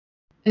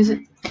Is it?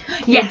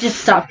 Yeah, it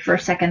just stopped for a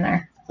second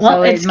there. Well,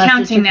 so it's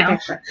counting now.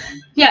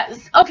 Yeah.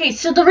 Okay,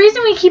 so the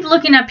reason we keep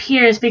looking up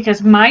here is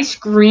because my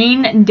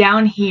screen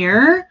down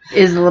here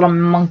is a little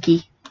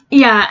monkey.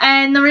 Yeah,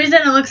 and the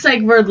reason it looks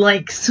like we're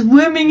like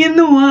swimming in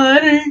the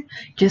water.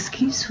 Just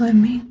keep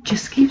swimming.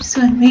 Just keep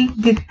swimming.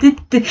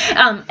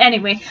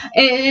 Anyway,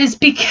 it is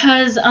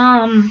because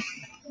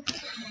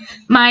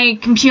my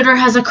computer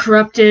has a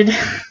corrupted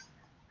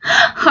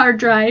hard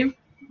drive.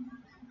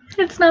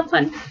 It's not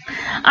fun.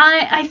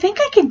 I think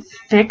I can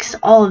fix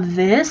all of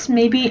this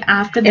maybe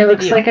after the video. It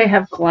looks like I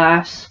have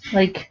glass,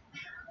 like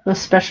those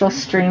special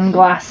stream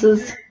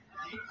glasses.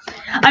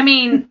 I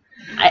mean,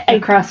 I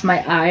crossed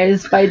my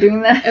eyes by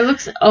doing that. It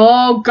looks...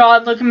 Oh,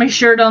 God, look at my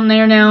shirt on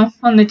there now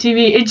on the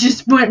TV. It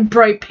just went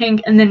bright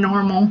pink and then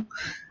normal.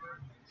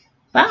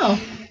 Wow.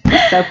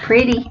 So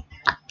pretty.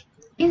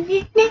 I'm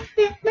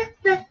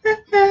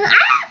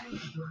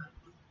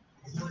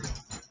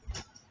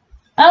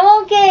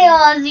okay,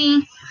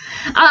 Ozzy.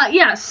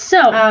 Yeah,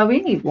 so...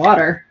 we need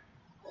water.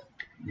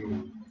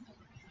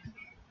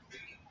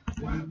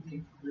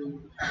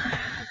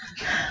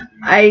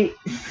 I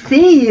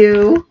see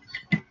you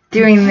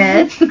doing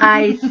this.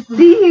 I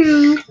see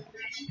you.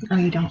 Oh,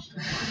 you don't.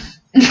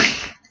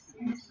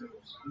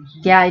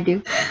 Yeah, I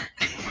do.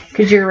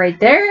 Because you're right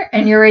there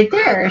and you're right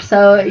there.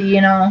 So, you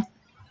know.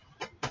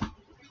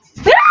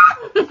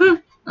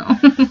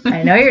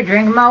 I know you're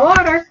drinking my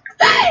water.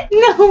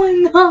 No,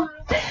 I'm not.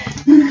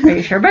 Are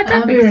you sure about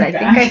that? Because I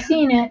think I've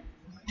seen it.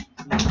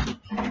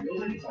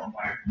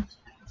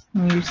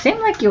 You seem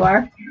like you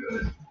are.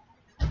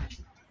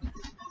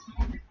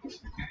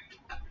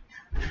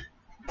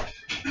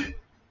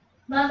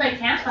 Smells like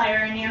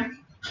campfire in here.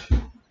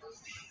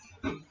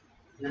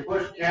 You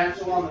push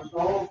cancel on the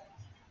stove?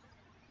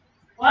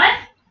 What?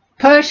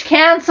 Push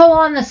cancel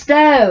on the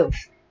stove.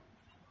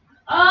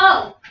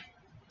 Oh.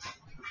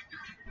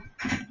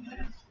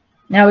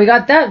 Now we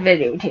got that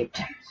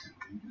videotaped.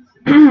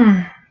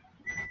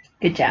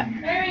 Good job.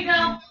 There we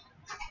go.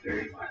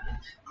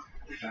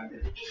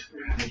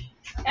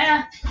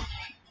 Yeah.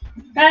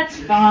 That's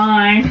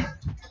fine.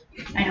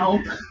 I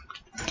hope.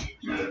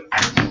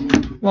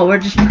 Well, we're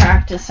just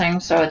practicing,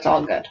 so it's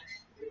all good.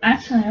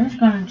 Actually, I was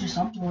gonna just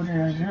upload it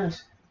as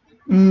this.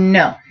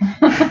 No.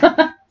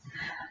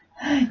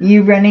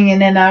 You running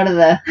in and out of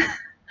the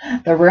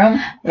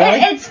room? Really?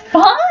 It's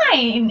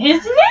fine,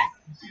 isn't it?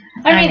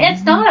 I mean,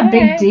 it's not a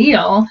big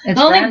deal. It's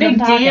the only big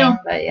talking, deal,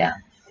 but yeah.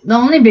 The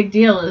only big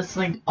deal is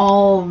like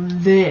all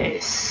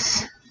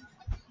this.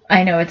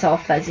 I know it's all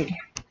fuzzy,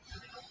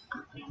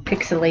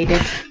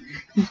 pixelated.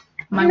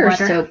 You're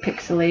water. so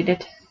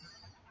pixelated.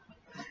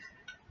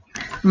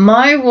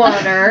 My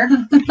water.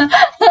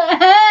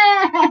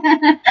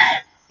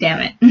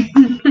 Damn it.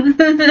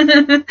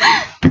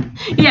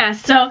 Yeah,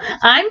 so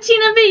I'm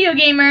Tina Video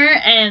Gamer,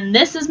 and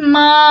this is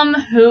Mom,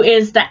 who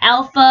is the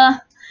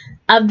alpha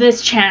of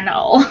this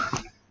channel.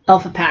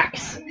 Alpha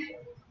packs.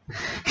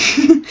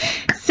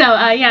 So,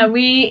 yeah,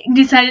 we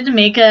decided to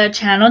make a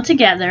channel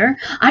together.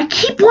 I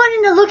keep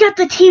wanting to look at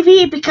the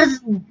TV because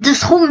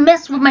this whole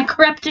mess with my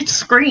corrupted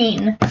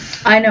screen.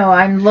 I know,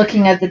 I'm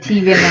looking at the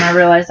TV and then I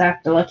realize I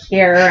have to look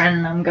here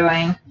and I'm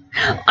going...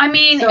 I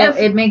mean... So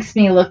it makes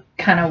me look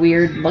kind of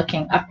weird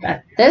looking up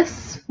at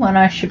this when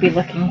I should be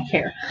looking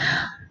here.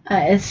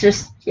 It's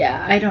just,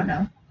 yeah, I don't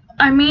know.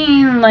 I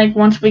mean, like,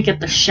 once we get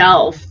the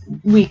shelf,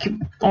 we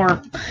could,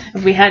 or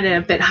if we had it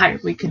a bit higher,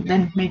 we could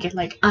then make it,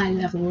 like, eye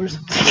level or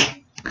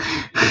something.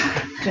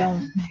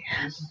 Don't.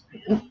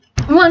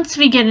 Once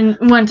I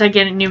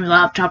get a new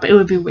laptop, it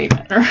would be way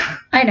better.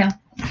 I know.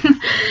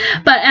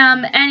 But,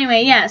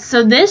 anyway, yeah,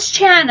 so this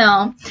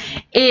channel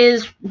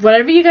is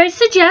whatever you guys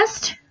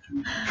suggest.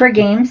 For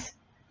games.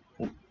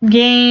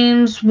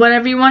 Games,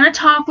 whatever you want to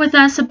talk with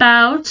us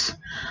about.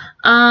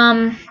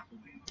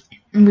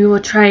 We will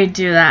try to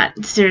do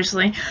that,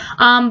 seriously.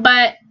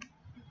 But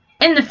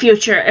in the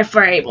future, if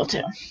we're able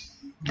to.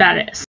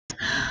 That is.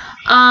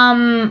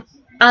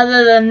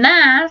 Other than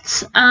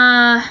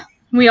that,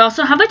 we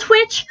also have a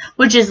Twitch,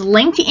 which is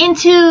linked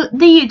into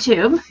the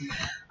YouTube.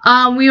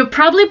 We will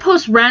probably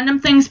post random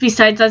things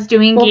besides us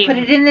doing We'll gaming. put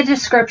it in the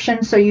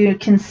description so you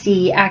can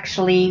see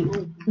actually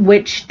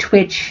which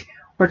Twitch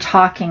we're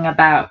talking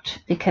about,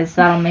 because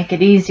that'll make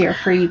it easier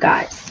for you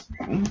guys.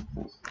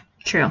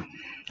 True.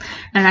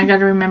 And I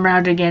gotta remember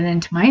how to get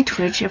into my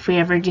Twitch if we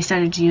ever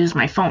decided to use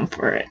my phone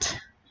for it.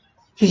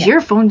 Because your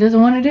phone doesn't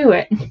want to do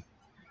it.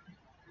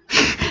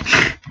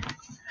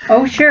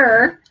 Oh,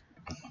 sure.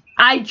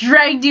 I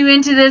dragged you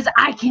into this.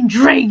 I can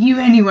drag you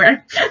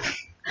anywhere.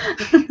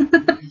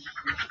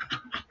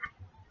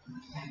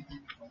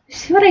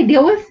 See what I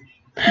deal with?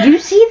 Do you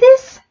see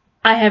this?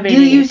 I have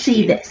Do you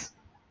see this?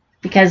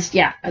 Because,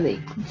 yeah. I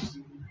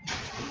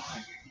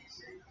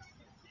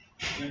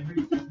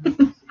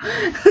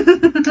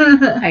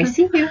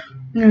see you.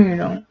 No, you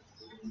don't.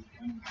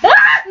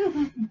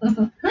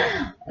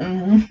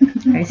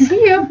 I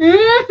see you.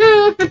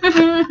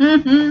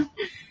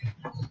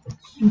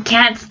 You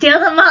can't steal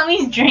the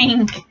mommy's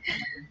drink.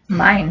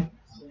 Mine.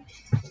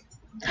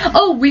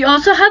 Oh, we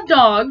also have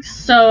dogs.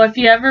 So if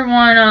you ever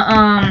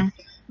wanna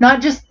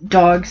Not just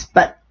dogs,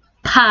 but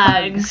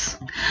pugs.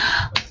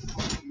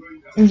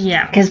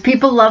 Yeah. because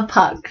people love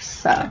pugs.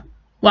 So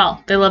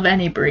Well, they love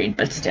any breed,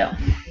 but still.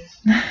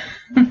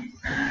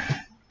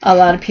 a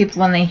lot of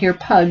people, when they hear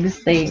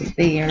pugs, they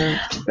are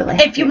really.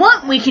 If you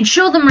want, we can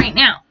show them right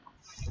now.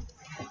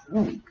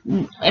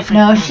 If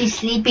No, she's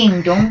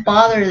sleeping. Don't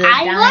bother the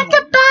I diamond. want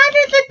to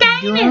bother the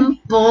diamond.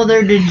 Don't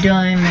bother the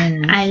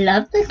diamond. I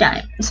love the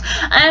diamonds.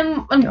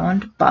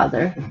 Don't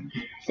bother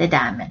the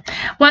diamond.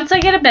 Once I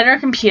get a better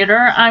computer,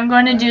 I'm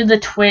going to do the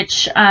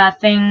Twitch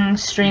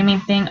streaming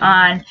thing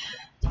on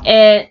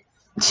it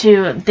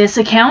to this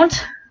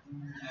account.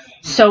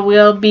 So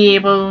we'll be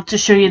able to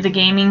show you the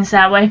gamings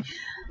that way.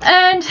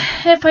 And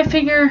if I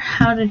figure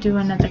how to do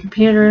another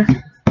computer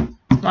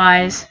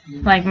wise,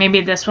 like maybe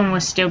this one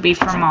would still be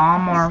for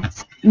mom, or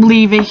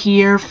leave it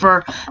here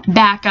for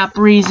backup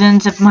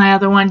reasons if my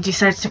other one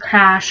decides to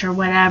crash or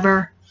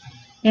whatever.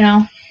 You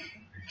know?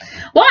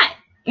 What?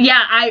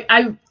 Yeah,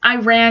 I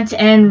rant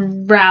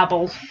and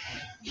rabble.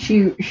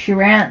 She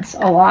rants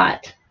a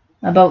lot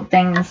about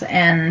things,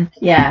 and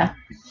yeah.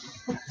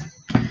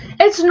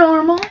 It's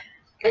normal.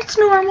 It's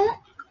normal.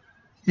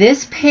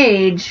 This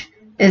page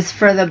is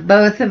for the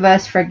both of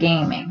us for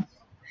gaming.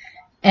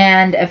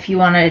 And if you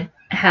want to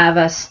have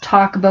us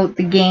talk about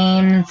the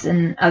games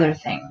and other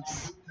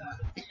things.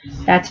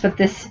 That's what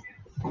this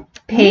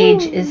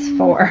page is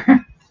for.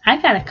 I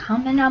got a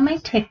comment on my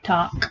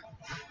TikTok.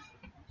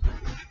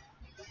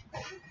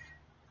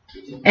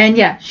 And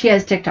yeah, she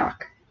has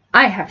TikTok.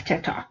 I have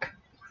TikTok.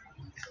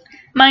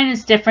 Mine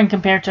is different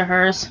compared to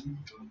hers.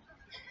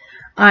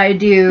 I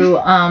do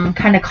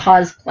kind of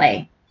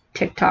cosplay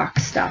TikTok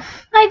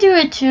stuff. I do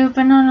it too,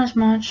 but not as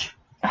much.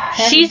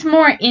 She's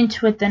more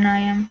into it than I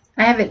am.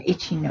 I have an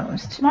itchy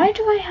nose too. Why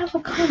do I have a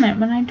comment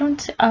when I don't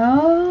say...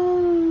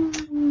 Oh.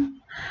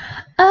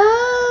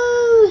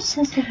 Oh,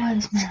 says the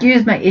wise man.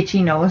 Excuse my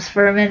itchy nose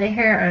for a minute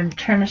here. I'm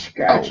trying to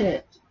scratch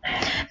it.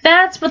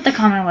 That's what the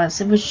comment was.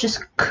 It was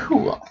just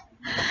cool.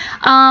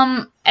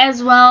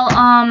 As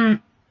well,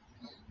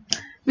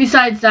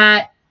 besides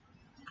that,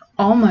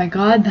 oh my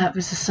god, that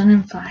was a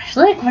sun flash.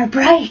 Look, we're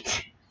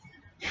bright.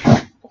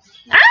 Ah,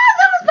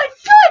 that was my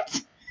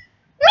foot!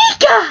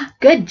 Mika!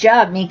 Good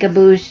job, Mika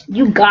Boosh.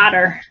 You got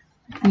her.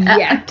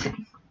 Yet.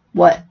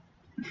 What?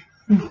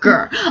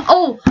 Girl.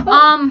 Oh,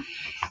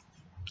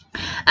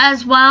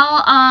 as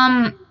well,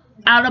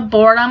 out of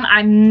boredom,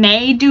 I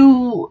may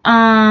do,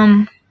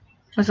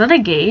 was that a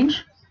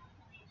gauge?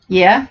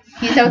 Yeah,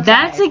 he's outside.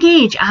 That's a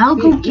gauge. I'll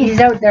go get He's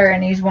out there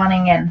and he's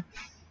wanting in.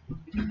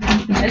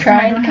 He's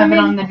trying to come in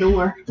on the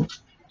door.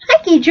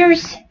 Hi,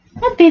 Gagers.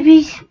 Hi,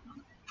 babies.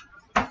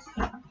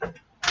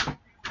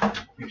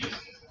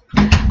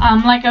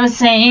 Like I was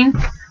saying,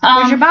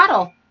 Where's your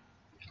bottle?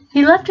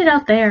 he left it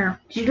out there.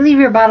 Did you leave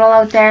your bottle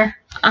out there?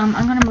 I'm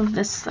gonna move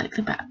this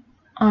slightly back.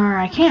 Or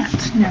I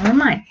can't. Never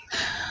mind.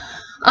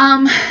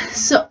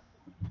 So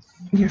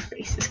your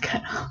face is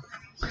cut off.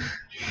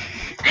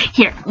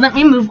 Here, let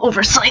me move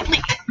over slightly.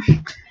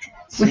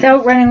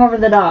 Without running over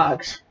the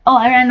dogs. Oh,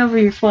 I ran over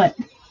your foot.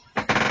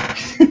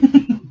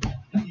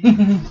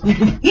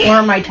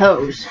 Or my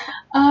toes.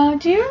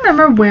 Do you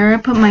remember where I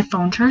put my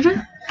phone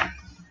charger?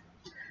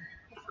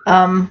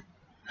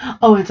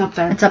 Oh, it's up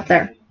there. It's up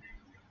there.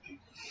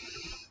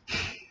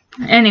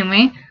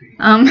 Anyway,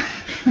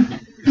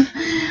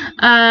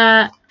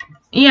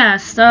 yeah,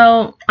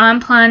 so I'm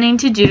planning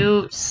to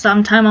do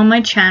sometime on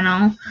my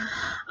channel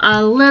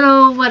a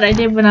little what I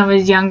did when I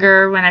was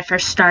younger, when I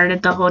first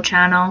started the whole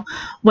channel,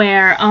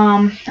 where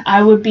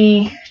I would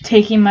be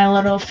taking my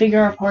little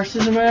figure of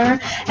horses or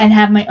whatever and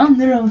have my own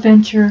little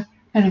adventure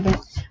out of it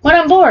when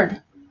I'm bored.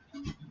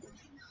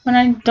 When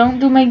I don't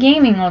do my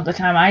gaming all the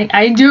time,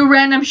 I do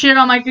random shit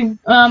on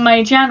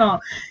my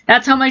channel.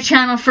 That's how my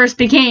channel first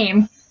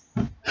became.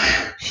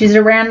 She's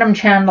a random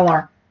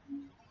channeler.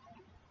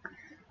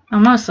 I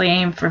mostly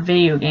aim for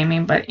video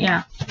gaming, but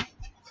yeah.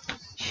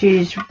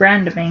 She's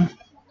randoming.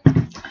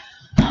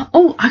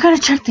 Oh, I gotta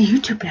check the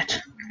YouTube bit.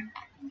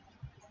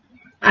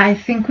 I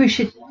think we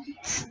should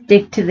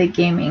stick to the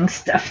gaming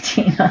stuff,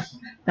 Tina.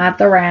 Not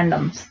the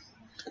randoms.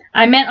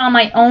 I meant on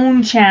my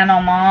own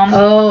channel, Mom.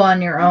 Oh,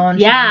 on your own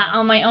Yeah, channel.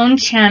 on my own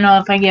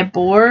channel. If I get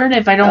bored,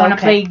 if I don't want to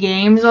play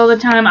games all the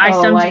time, I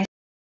sometimes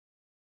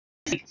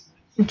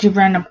do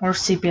random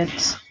horsey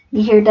bits.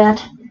 You hear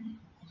that?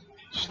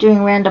 She's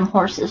doing random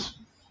horses.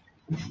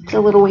 It's a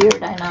little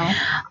weird, I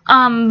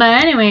know.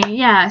 But anyway,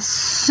 yeah,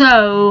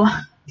 so,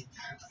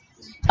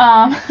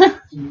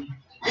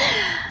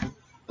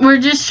 we're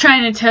just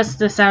trying to test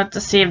this out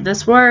to see if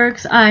this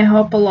works. I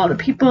hope a lot of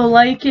people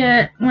like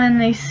it when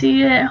they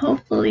see it,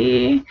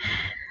 hopefully.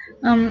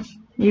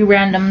 You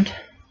randomed.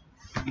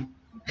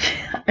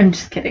 I'm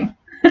just kidding.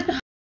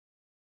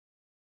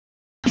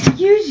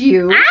 Excuse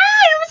you. Ah,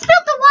 I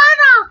spilled the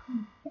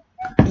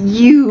water!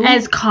 You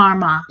As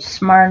karma.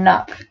 smarten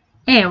up.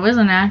 Hey, it was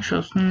an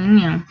actual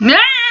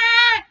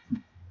Ah!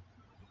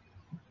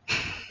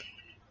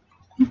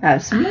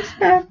 Have some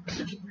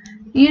respect.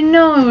 You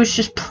know it was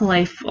just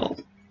playful.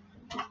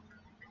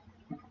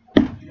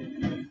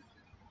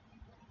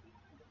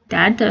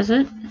 Dad does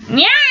it.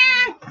 Yeah.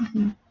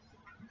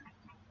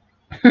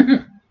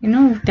 You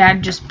know,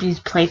 Dad just be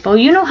playful.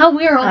 You know how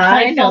we are all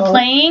I playful know.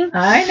 playing?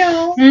 I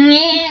know.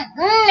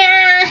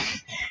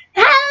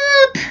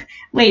 Help!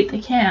 Wait, they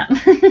can't.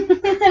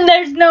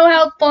 There's no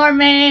help for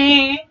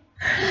me.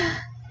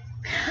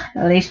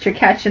 At least you're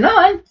catching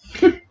on.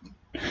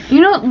 You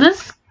know,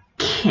 this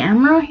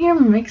camera here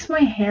makes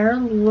my hair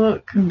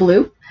look...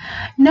 Blue?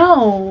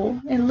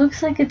 No, it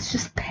looks like it's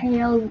just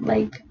pale,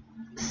 like,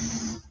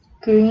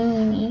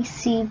 greeny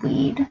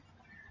seaweed.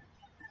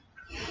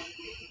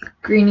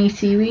 Greeny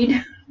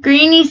seaweed?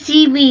 Greeny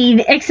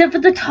seaweed, except for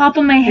the top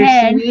of my Your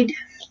head. seaweed?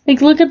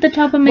 Like, look at the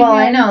top of my Well,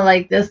 head. I know,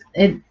 like this,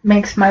 it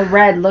makes my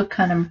red look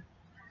kind of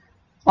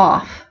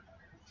off.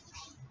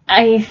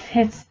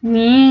 It's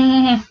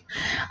me.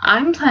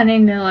 I'm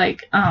planning to,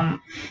 like,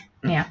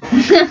 yeah.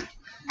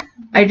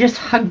 I just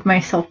hugged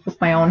myself with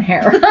my own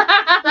hair.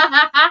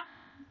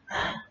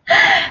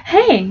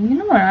 Hey, you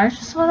know what I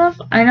just thought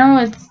of? I know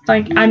it's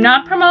like I'm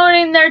not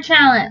promoting their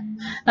channel,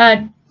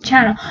 but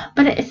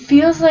it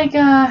feels like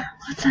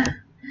what's that?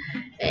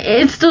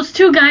 It's those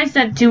two guys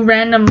that do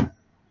random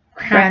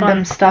crap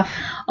Random stuff.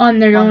 on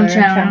their on own their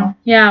channel. channel.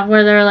 Yeah,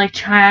 where they're like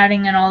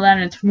chatting and all that.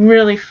 And it's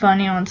really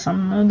funny on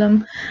some of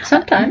them.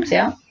 Sometimes,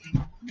 yeah.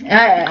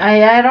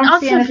 I don't see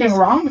Also anything feels-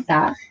 wrong with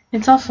that.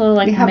 It's also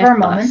like We have our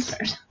moments.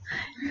 Mythbusters.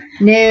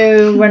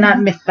 No, we're not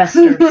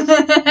Mythbusters.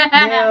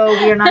 No,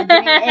 we are not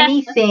doing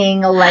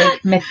anything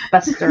like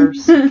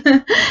Mythbusters.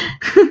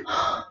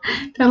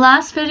 The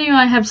last video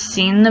I have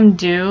seen them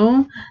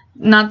do,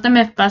 not the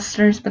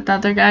Mythbusters, but the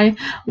other guy,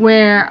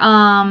 where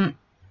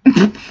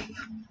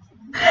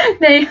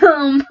they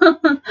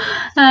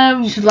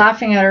She's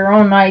laughing at her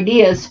own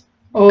ideas.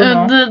 Oh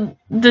no.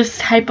 this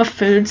type of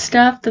food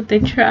stuff that they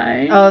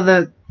try. Oh,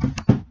 the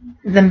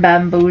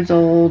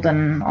bamboozled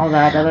and all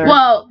that other.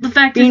 Well, the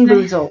fact is Bean that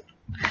boozled.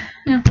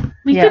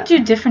 we Yeah. could do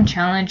different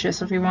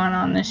challenges if we want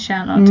on this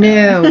channel too.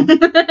 No.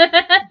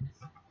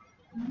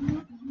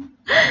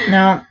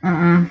 No.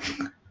 Mm-mm.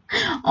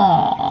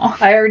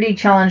 Aww. I already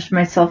challenged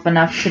myself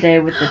enough today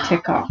with the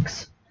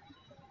TikToks.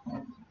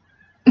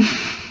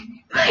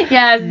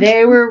 Yeah,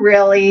 They were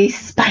really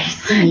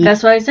spicy.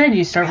 that's why I said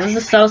you start with the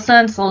salsa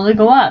and slowly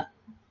go up.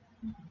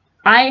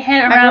 I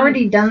hit around. I've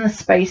already done the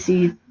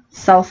spicy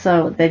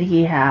salsa that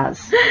he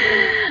has.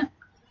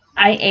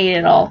 I ate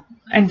it all,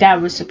 and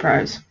Dad was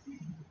surprised.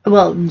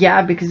 Well,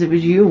 yeah, because it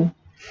was you.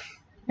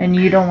 And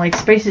you don't like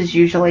spices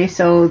usually,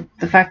 so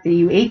the fact that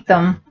you ate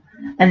them,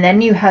 and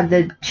then you had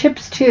the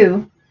chips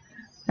too,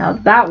 now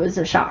that was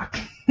a shock.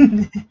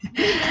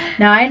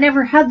 Now, I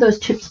never had those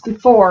chips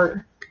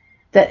before.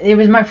 That it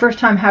was my first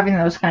time having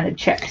those kind of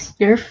chips.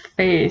 Your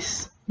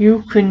face.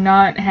 You could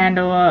not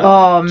handle a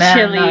Oh, man,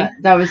 chili.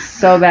 that was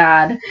so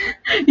bad.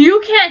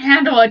 You can't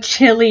handle a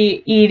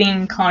chili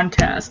eating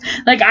contest.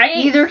 Like I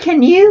ate, Either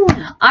can you.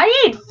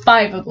 I ate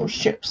 5 of those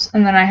chips,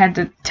 and then I had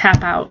to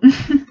tap out.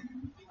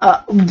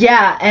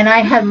 Yeah, and I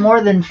had more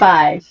than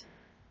 5.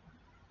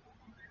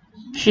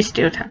 She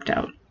still tapped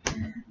out.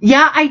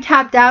 Yeah, I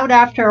tapped out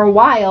after a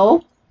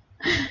while.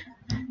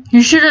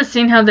 You should have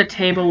seen how the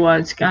table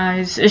was,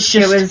 guys. It's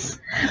just It was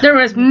there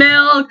was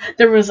milk,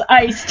 there was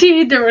iced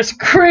tea, there was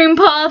cream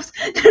puffs,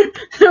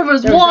 there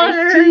was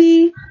water. iced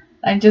tea.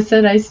 I just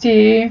said iced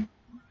tea.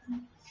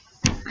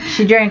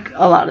 She drank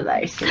a lot of the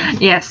iced tea.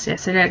 Yes, it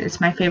did.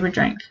 It's my favorite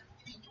drink.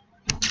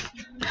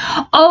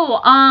 Oh,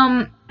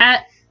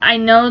 I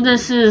know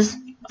this is.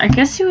 I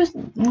guess he was.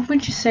 What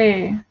would you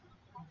say?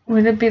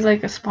 Would it be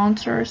like a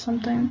sponsor or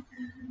something,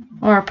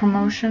 or a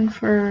promotion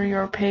for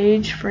your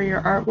page for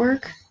your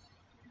artwork?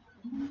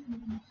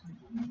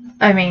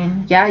 I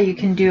mean, yeah, you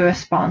can do a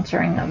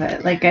sponsoring of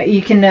it. Like,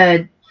 you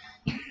can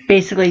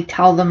basically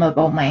tell them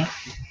about my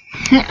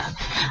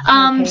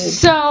page.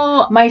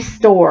 So my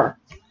store.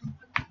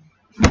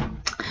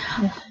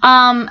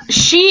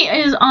 she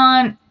is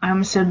on. I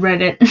almost said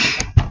Reddit.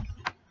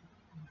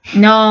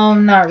 No,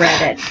 not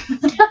Reddit.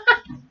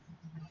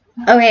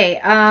 Okay,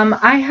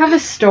 I have a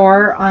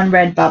store on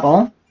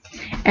Redbubble,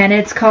 and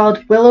it's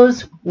called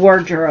Willow's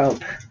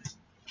Wardrobe.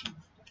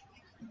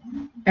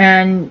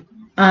 And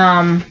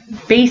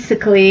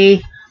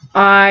basically,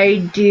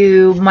 I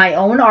do my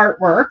own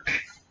artwork,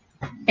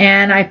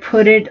 and I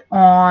put it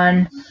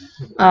on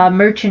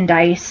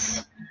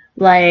merchandise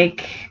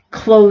like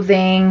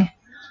clothing,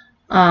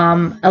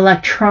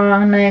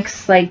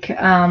 electronics, like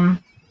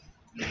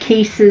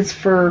cases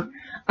for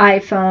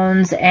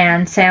iPhones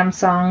and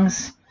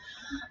Samsungs.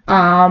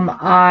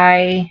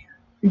 I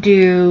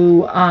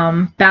do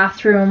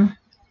bathroom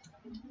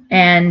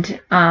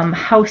and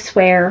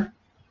houseware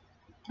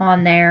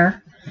on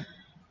there,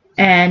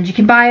 and you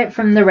can buy it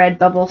from the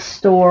Redbubble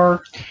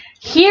store.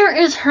 Here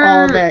is her.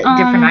 All the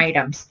different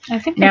items. I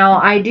think Now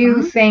I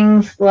do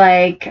things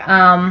like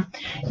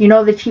you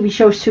know, the TV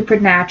show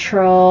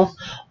Supernatural,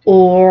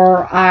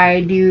 or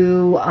I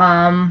do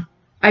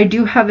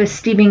have a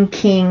Stephen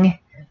King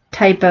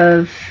type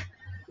of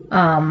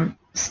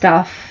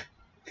stuff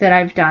that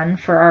I've done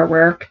for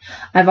artwork.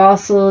 I've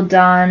also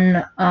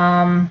done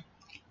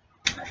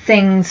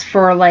things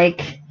for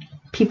like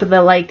people that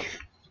like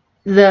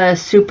the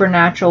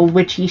supernatural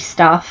witchy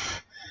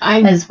stuff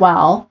as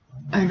well.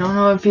 I don't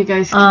know if you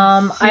guys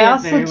can see I it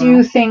also very do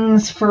well.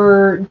 things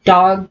for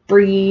dog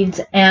breeds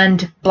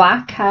and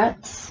black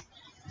cats.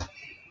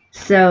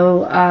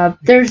 So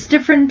there's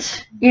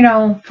different,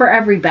 for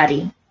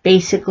everybody.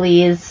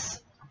 Basically,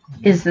 is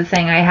the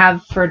thing I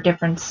have for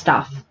different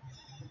stuff.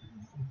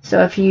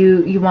 So if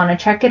you want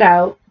to check it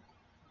out,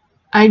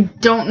 I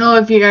don't know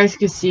if you guys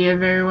can see it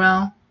very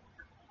well.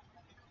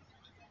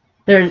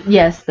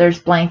 there's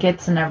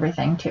blankets and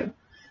everything too.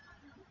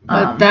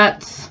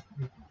 But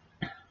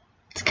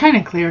it's kind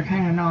of clear,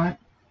 kind of not.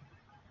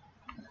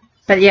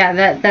 But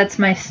yeah, that's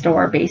my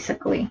store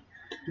basically.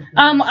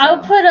 I'll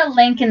put a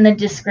link in the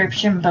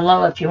description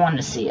below if you want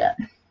to see it.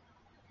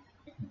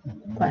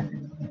 What?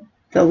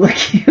 The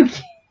look you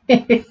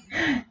gave.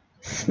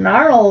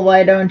 Snarl,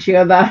 why don't you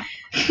about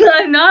it?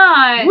 I'm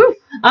not. Woo.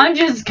 I'm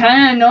just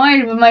kind of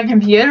annoyed with my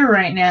computer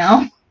right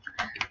now.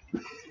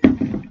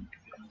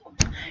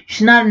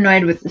 She's not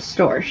annoyed with the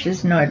store.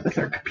 She's annoyed with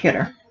her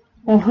computer.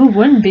 Well, who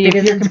wouldn't be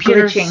Because if your it's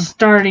computer's glitching.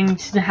 starting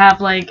to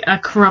have like a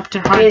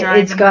corrupted hard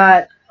drive? It's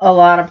got a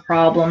lot of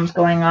problems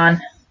going on.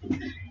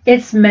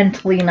 It's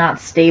mentally not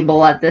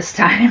stable at this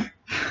time.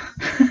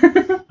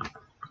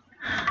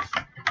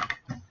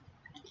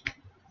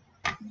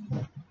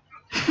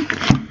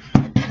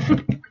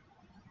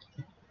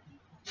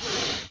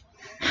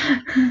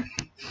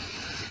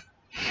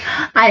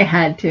 I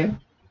had to.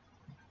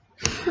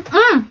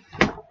 I'm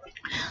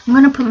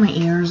gonna put my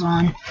ears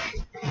on.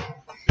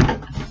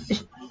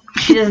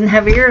 She doesn't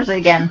have ears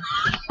again.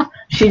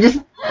 She just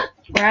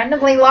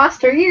randomly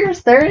lost her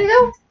ears. There you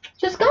go.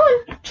 Just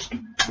gone. Just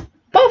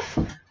poof.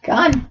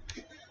 Gone.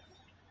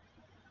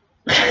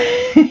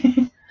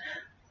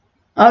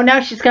 Oh,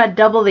 now she's got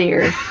double the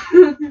ears.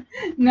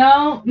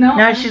 No.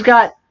 Now she's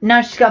got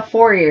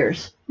 4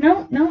 ears.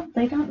 No,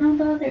 they don't know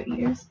the other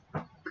ears.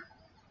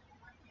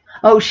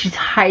 Oh, she's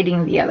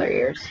hiding the other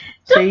ears.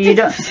 So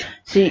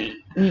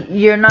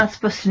you're not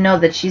supposed to know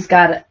that she's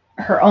got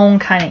her own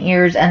kind of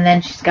ears, and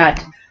then she's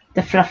got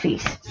the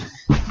fluffies.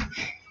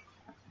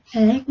 I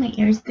like my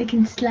ears. They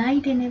can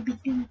slide and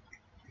everything.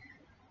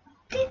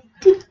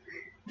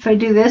 If I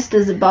do this,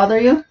 does it bother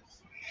you?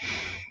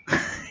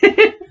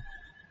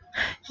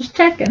 Just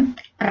checking.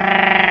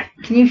 Can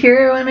you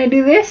hear it when I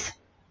do this?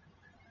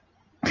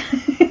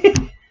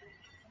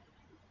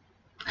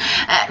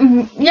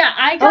 Yeah,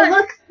 I got. Oh,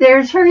 look,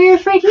 there's her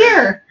ears right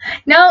here.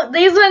 No,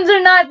 these ones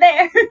are not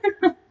there.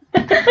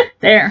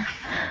 There.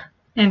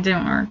 It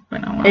didn't work,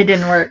 but no. It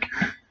didn't work.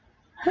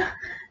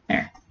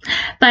 There.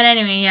 But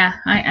anyway, yeah,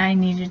 I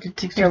needed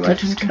to Here, we'll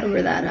just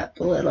cover that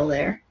up a little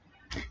there.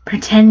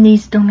 pretend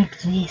these don't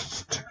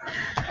exist.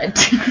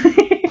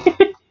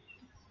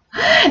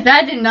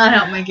 That did not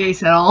help my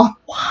case at all.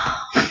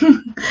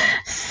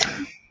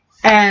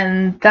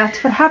 And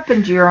that's what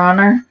happened, Your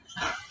Honor.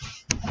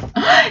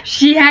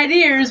 She had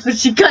ears, but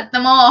she cut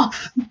them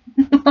off.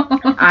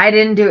 I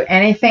didn't do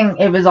anything.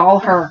 It was all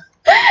her.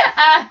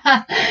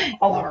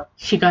 All her.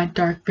 She got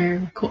dark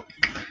very quick.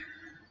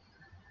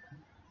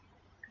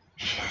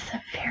 She has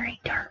a very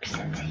dark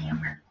sense of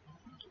humor.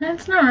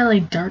 That's not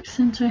really dark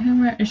sense of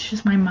humor. It's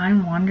just my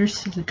mind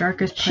wanders to the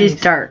darkest place. She's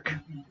dark.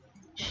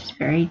 She's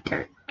very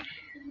dark.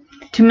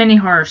 Too many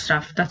horror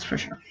stuff, that's for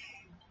sure.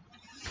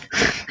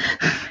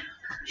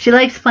 She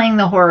likes playing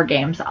the horror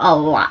games a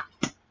lot.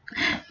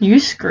 You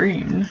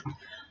screamed.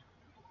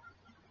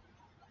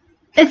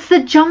 It's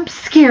the jump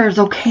scares,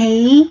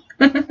 okay?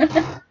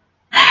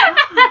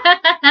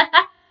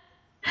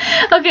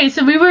 Okay,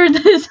 so we were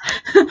this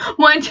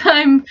one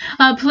time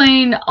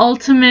playing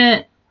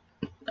Ultimate,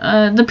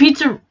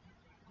 the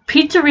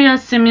Pizzeria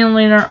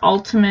Simulator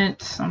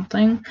Ultimate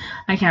something.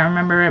 I can't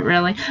remember it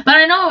really, but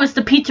I know it was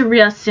the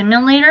Pizzeria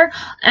Simulator.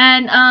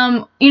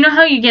 And you know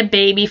how you get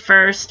baby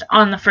first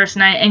on the first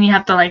night, and you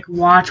have to like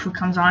watch what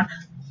comes on.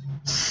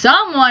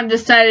 Someone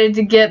decided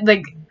to get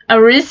like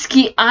a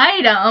risky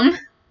item.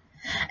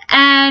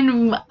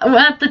 And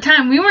at the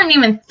time, we weren't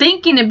even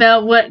thinking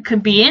about what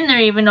could be in there,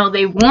 even though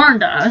they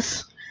warned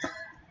us.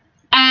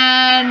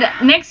 And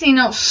next thing you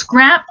know,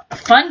 Scrap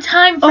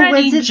Funtime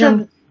Freddy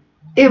jumped.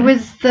 It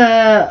was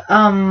the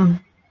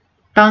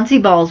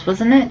bouncy balls,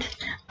 wasn't it?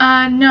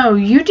 No,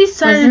 you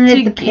decided Wasn't to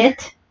it the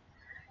pit?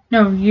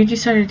 No, you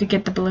decided to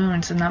get the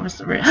balloons, and that was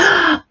the risk.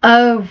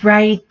 Oh,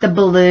 right. The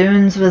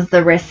balloons was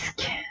the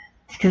risk.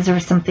 Because there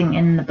was something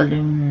in the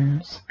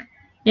balloons.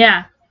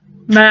 Yeah.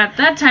 But at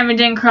that time, it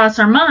didn't cross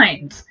our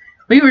minds.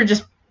 We were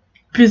just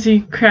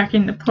busy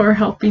cracking the poor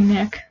helping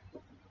Nick.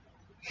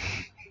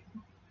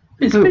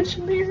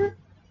 Especially her.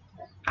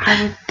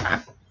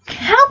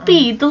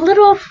 Helpy, the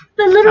little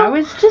I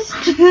was just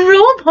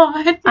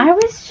robot. I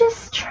was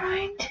just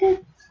trying to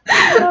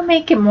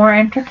make it more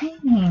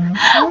entertaining.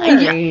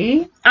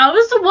 Sorry. I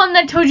was the one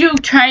that told you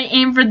try to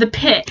aim for the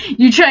pit.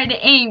 You tried to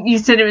aim. You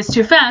said it was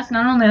too fast.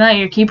 Not only that,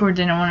 your keyboard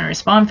didn't want to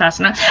respond fast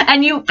enough,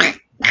 and you.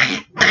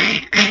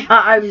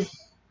 I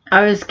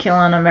was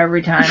killing him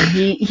every time.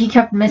 He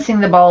kept missing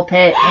the ball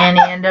pit, and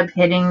he ended up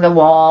hitting the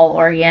wall,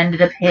 or he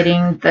ended up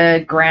hitting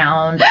the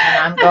ground. And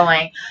I'm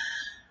going,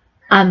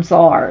 I'm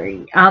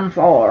sorry. But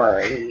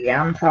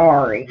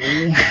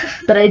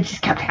it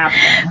just kept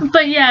happening.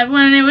 But yeah,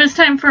 when it was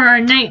time for our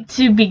night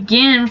to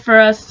begin, for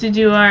us to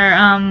do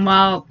our,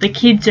 while the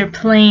kids are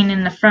playing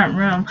in the front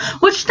room,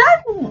 which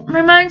that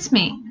reminds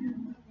me,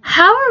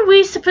 how are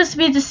we supposed to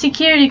be the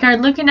security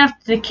guard looking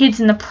after the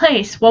kids in the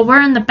place while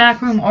we're in the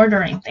back room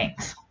ordering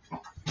things?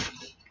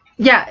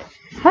 Yeah,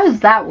 how does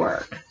that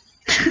work?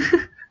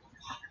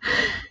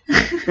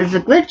 There's a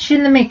glitch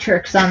in the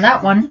Matrix on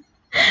that one.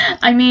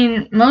 I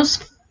mean,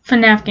 most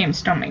FNAF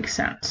games don't make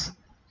sense.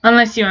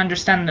 Unless you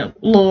understand the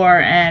lore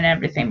and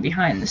everything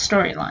behind the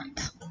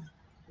storylines.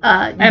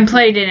 And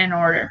played it in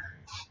order.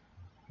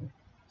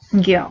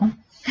 Yeah.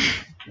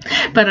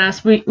 But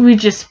us, we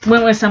just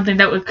went with something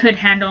that could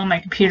handle on my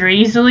computer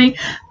easily.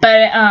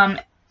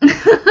 But,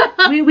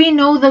 we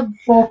know the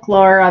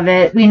folklore of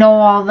it. We know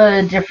all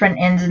the different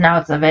ins and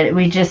outs of it.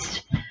 We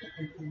just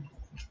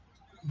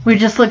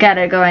look at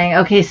it going,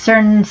 okay,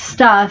 certain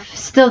stuff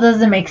still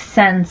doesn't make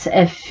sense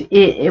if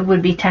it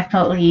would be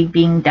technically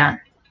being done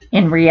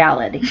in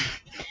reality.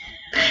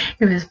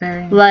 It was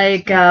very...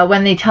 Like,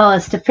 when they tell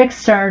us to fix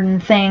certain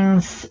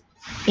things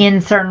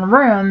in certain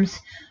rooms,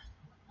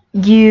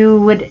 you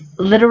would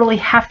literally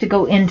have to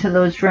go into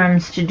those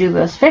rooms to do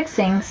those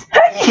fixings.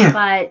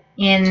 But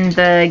in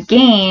the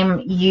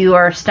game, you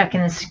are stuck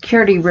in the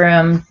security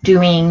room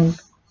doing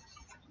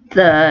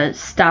the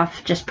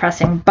stuff, just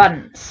pressing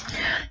buttons.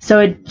 So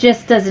it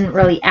just doesn't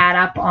really add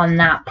up on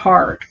that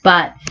part.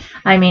 But,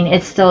 I mean,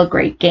 it's still a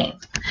great game.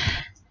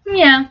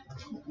 Yeah.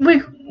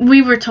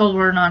 We were told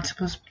we're not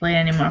supposed to play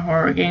any more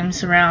horror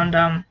games around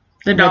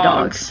the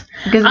dogs.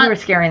 Because we were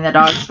scaring the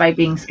dogs by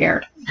being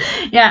scared.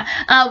 Yeah.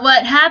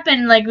 What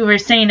happened, like we were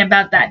saying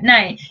about that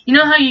night, you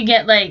know how you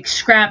get, like,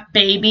 Scrap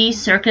Baby,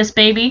 Circus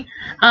Baby?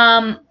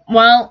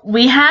 Well,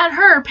 we had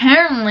her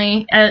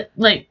apparently, at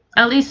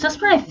least that's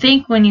what I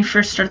think when you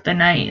first start the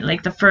night,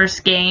 like the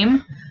first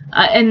game,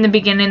 in the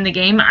beginning of the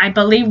game, I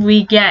believe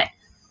we get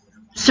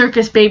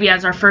Circus Baby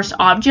as our first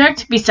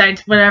object,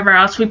 besides whatever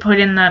else we put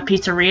in the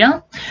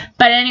pizzeria.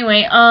 But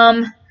anyway,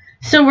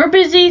 so we're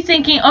busy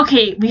thinking,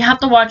 okay, we have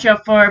to watch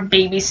out for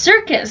Baby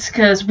Circus,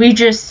 because we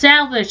just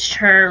salvaged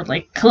her,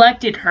 like,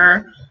 collected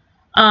her,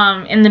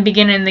 in the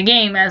beginning of the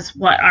game, as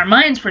what our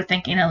minds were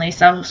thinking, at least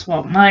that was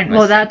what mine was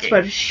Well, that's thinking.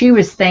 what she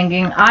was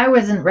thinking. I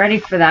wasn't ready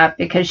for that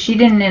because she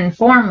didn't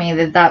inform me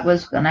that that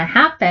was going to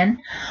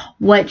happen.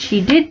 What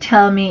she did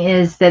tell me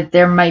is that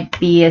there might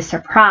be a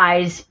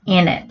surprise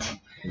in it.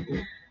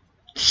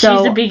 She's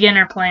a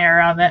beginner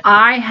player of it.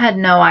 I had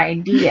no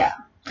idea.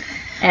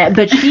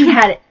 But she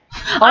had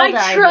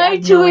I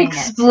tried to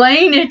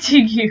explain it to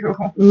you.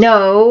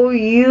 No,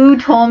 you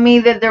told me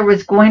that there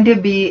was going to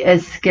be a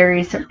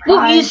scary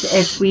surprise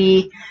if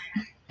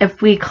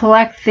we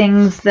collect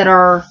things that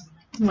are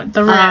with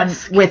the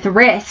risk. With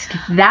risk.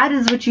 That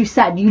is what you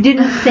said. You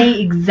didn't say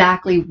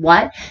exactly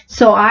what.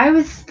 So I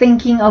was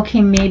thinking,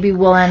 okay, maybe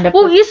we'll end up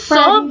with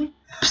Freddy.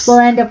 We'll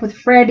end up with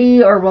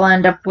Freddy, or we'll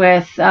end up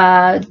with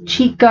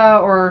Chica,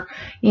 or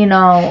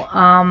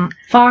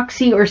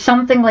Foxy, or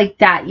something like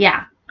that.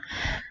 Yeah.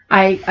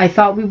 I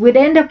thought we would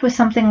end up with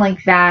something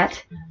like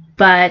that,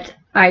 but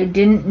I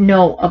didn't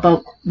know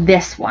about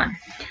this one.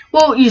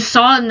 Well, you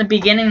saw in the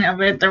beginning of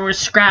it, there was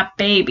Scrap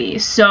Baby,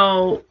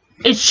 so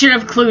it should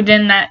have clued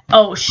in that,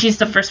 oh, she's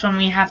the first one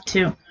we have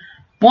to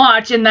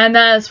watch, and then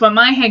that's what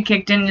my head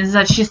kicked in, is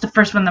that she's the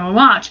first one that we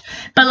watch.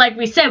 But like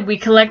we said, we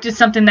collected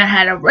something that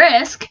had a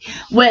risk,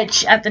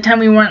 which at the time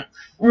we weren't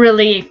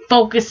really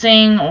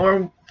focusing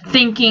or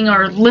thinking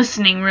or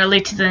listening really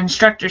to the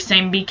instructor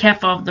saying be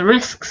careful of the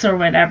risks or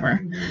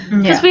whatever.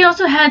 Because we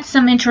also had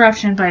some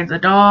interruption by the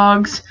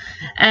dogs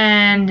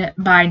and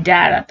by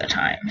Dad at the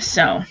time,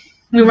 so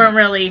we weren't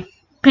really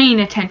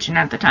paying attention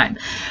at the time.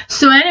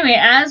 So anyway,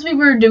 as we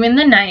were doing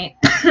the night,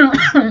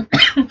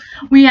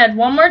 we had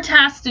one more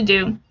task to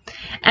do,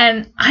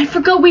 and I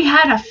forgot we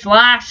had a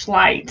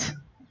flashlight.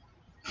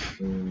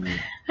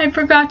 I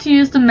forgot to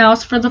use the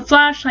mouse for the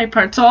flashlight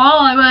part, so all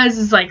I was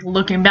is like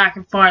looking back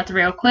and forth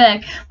real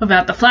quick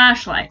about the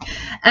flashlight.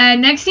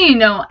 And next thing you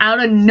know,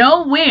 out of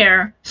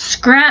nowhere,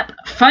 Scrap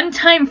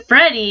Funtime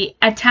Freddy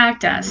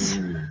attacked us.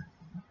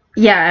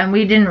 Yeah, and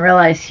we didn't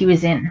realize he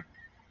was in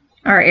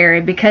our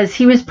area because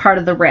he was part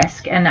of the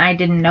risk, and I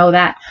didn't know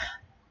that.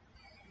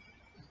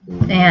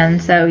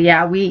 And so,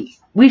 yeah, we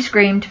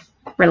screamed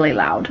really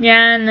loud.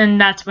 Yeah, and then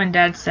that's when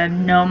Dad said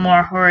no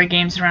more horror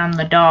games around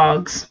the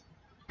dogs.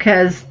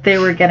 Because they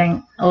were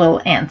getting a little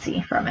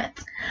antsy from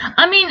it.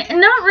 I mean,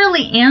 not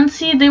really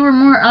antsy. They were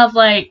more of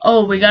like,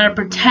 oh, we gotta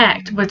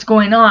protect what's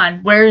going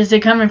on. Where is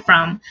it coming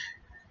from?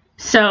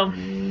 So,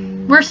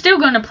 we're still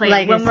gonna play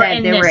like when I we're said,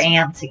 in they this. were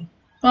antsy.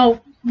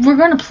 Well, we're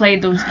gonna play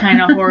those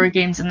kind of horror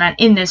games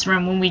in this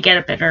room when we get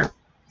a better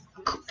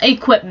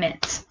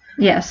equipment.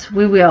 Yes,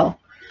 we will.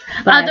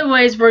 But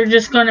otherwise, we're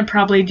just gonna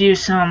probably do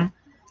some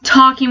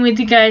talking with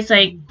you guys,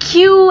 like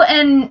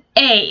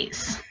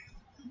Q&As.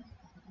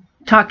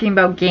 Talking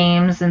about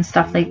games and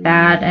stuff like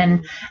that,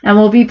 and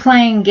we'll be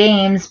playing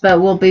games,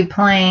 but we'll be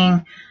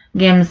playing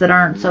games that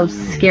aren't so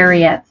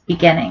scary at the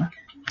beginning.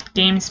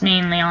 games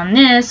mainly on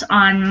this,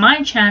 on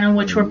my channel,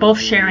 which we're both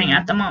sharing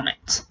at the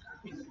moment.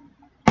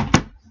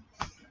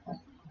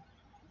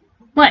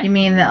 What? You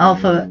mean the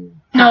alpha?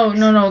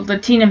 No, the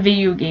Tina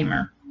Video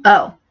Gamer.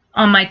 Oh.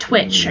 On my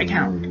Twitch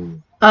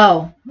account.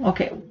 Oh,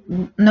 okay.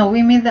 No,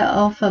 we made the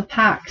alpha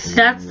packs.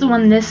 That's the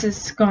one this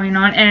is going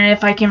on, and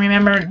if I can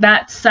remember,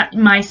 that's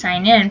my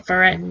sign-in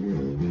for it.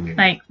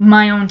 Like,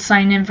 my own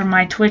sign-in for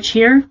my Twitch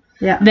here.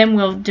 Yeah. Then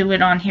we'll do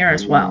it on here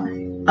as well.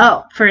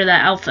 Oh. For the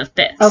Alpha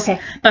Fits. Okay.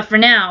 But for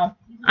now,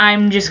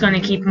 I'm just going to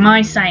keep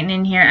my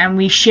sign-in here, and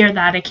we share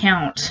that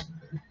account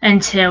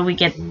until we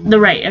get the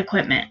right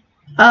equipment.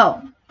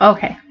 Oh,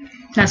 okay.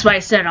 That's why I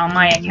said on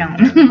my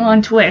account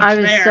on Twitch. I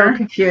was there. so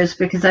confused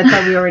because I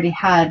thought we already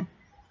had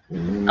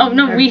Oh,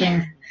 no,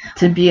 everything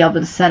to be able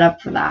to set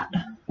up for that.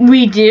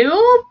 We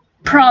do.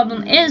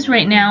 Problem is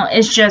right now,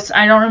 it's just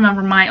I don't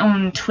remember my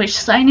own Twitch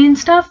sign-in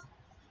stuff.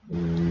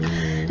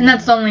 And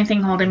that's the only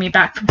thing holding me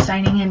back from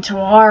signing into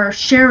our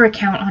share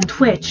account on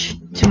Twitch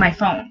to my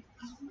phone.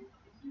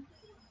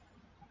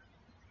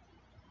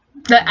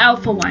 The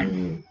alpha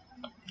one.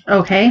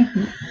 Okay.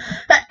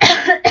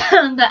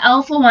 The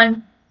alpha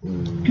one,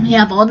 you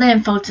have all the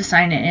info to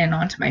sign it in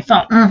onto my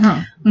phone.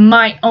 Mm-hmm.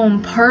 My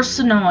own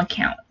personal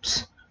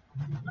account,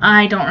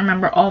 I don't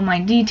remember all my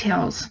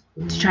details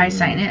to try to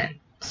sign in.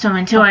 So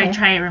until I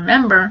try to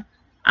remember,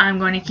 I'm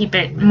going to keep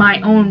it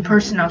my own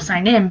personal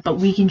sign in, but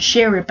we can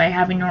share it by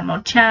having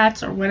normal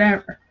chats or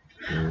whatever.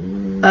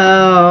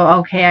 Oh,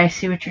 okay. I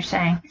see what you're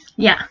saying.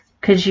 Yeah.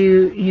 Because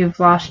you've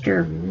lost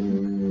your...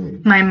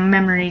 My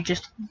memory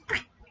just...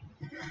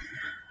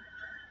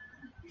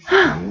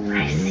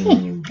 I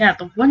see. Yeah,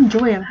 the one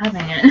joy of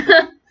having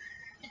it.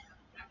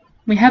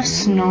 We have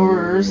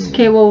snorers.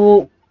 Okay,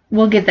 well,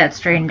 we'll get that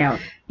straightened out.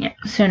 Yeah.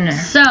 Sooner.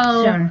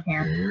 So, Soon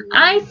here.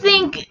 I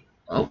think...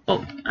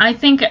 I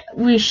think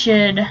we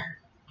should...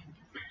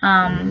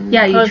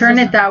 yeah, you turn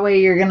it that way,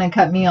 you're gonna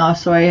cut me off,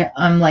 so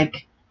I'm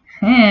like,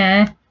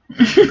 eh.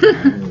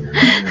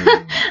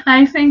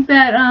 I think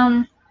that,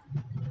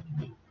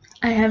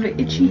 I have an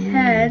itchy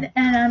head,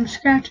 and I'm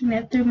scratching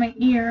it through my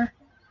ear.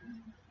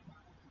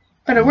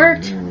 But it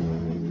worked.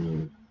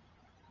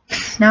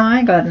 Now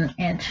I got an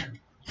itch.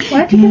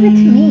 Why'd you give it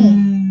to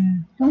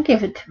me? Don't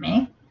give it to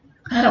me.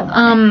 I don't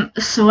want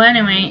it. So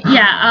anyway,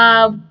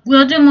 yeah,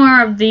 we'll do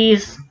more of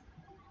these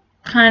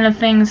kind of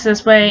things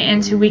this way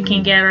until we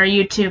can get our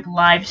YouTube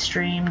live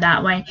stream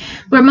that way.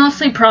 We're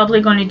mostly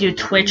probably going to do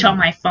Twitch on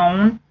my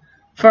phone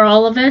for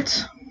all of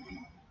it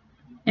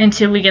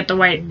until we get the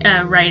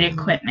right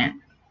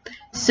equipment.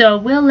 So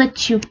we'll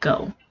let you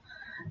go.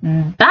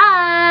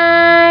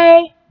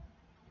 Bye!